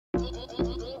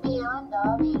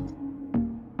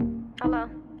Hello?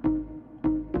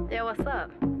 Yeah, what's up?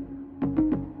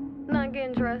 Nothing,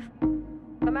 getting dressed.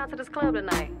 I'm out to this club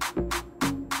tonight.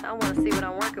 I want to see what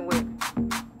I'm working with.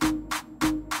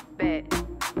 Bet.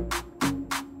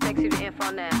 Text you the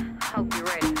info now. Hope you're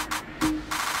ready.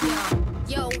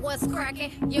 Yo, what's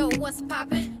cracking? Yo, what's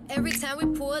poppin'? Every time we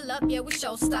pull up, yeah, we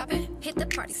show stopping. Hit the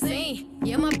party scene,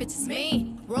 yeah, my bitch is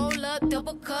mean. Roll up,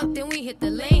 double cup, then we hit the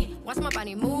lean. Watch my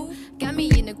body move, got me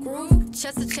in the groove.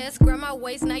 Chest to chest, grab my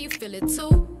waist, now you feel it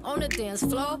too. On the dance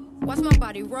floor, watch my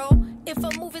body roll. If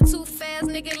I'm moving too fast,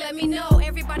 nigga, let me know.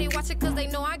 Everybody watch it cause they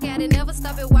know I got it. Never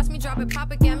stop it, watch me drop it,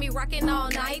 pop it, got me rocking all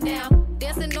night now.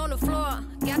 Dancing on the floor,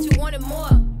 got you wanting more.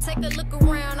 Take a look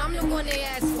around, I'm the one they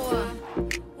asked for.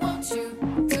 Won't you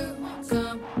do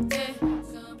come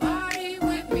and party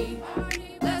with me?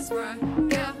 Let's rock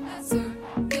out to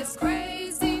this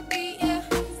crazy beat, yeah.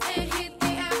 And hit the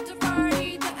after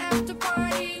party, the after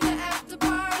party, the after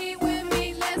party with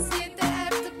me. Let's hit the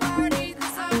after party,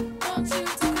 cause I want you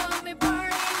to come and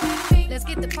party with me. Let's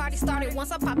get the party started.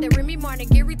 Once I pop that Remy Martin,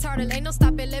 get retarded, ain't no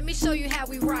stopping. Let me show you how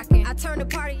we rockin'. I turn the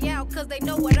party out cause they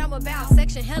know what I'm about.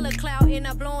 Section hella cloud and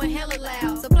I'm blowing hella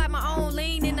loud. Supply my own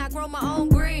lean and I grow my own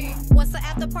green. What's the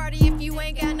after party if you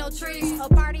ain't got no trees? A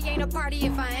party ain't a party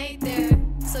if I ain't there.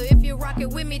 So if you rock it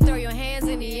with me, throw your hands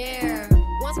in the air.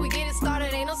 Once we get it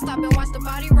started, ain't no stopping. Watch the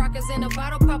body rockers and the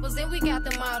bottle poppers, and we got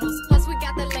the models. Plus we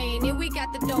got the lane, and we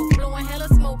got the dope. Blowing hella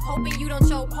smoke, hoping you don't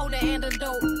choke. Hold the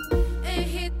antidote. And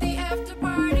hit the after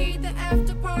party, the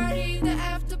after party, the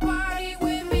after party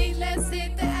with me. Let's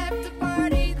hit the after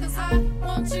party, cause I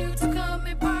want you to come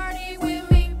and party with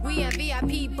me. We at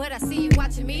VIP, but I see you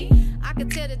watching me. I can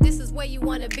tell that this is where you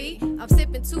wanna be. I'm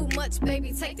sipping too much,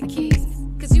 baby, take the keys.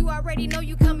 Cause you already know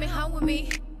you coming home with me.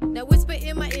 Now whisper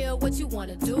in my ear what you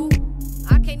wanna do.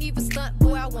 I can't even stunt,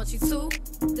 boy, I want you to.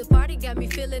 The party got me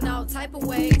feeling all type of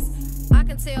ways. I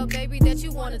can tell, baby, that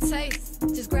you wanna taste.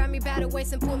 Just grab me by the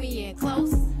waist and pull me in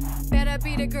close. Better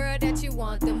be the girl that you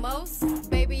want the most.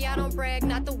 Baby, I don't brag,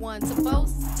 not the one to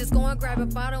boast. Just go and grab a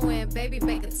bottle and, baby,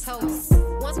 bake a toast.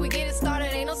 Once we get it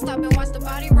started, ain't no stopping. Watch the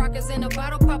body rockers and the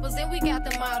bottle poppers, and we got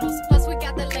the models. Plus we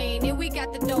got the lane, and we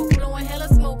got the dope. Blowing hella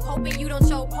smoke, hoping you don't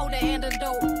choke. Hold the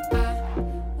antidote. I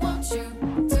want you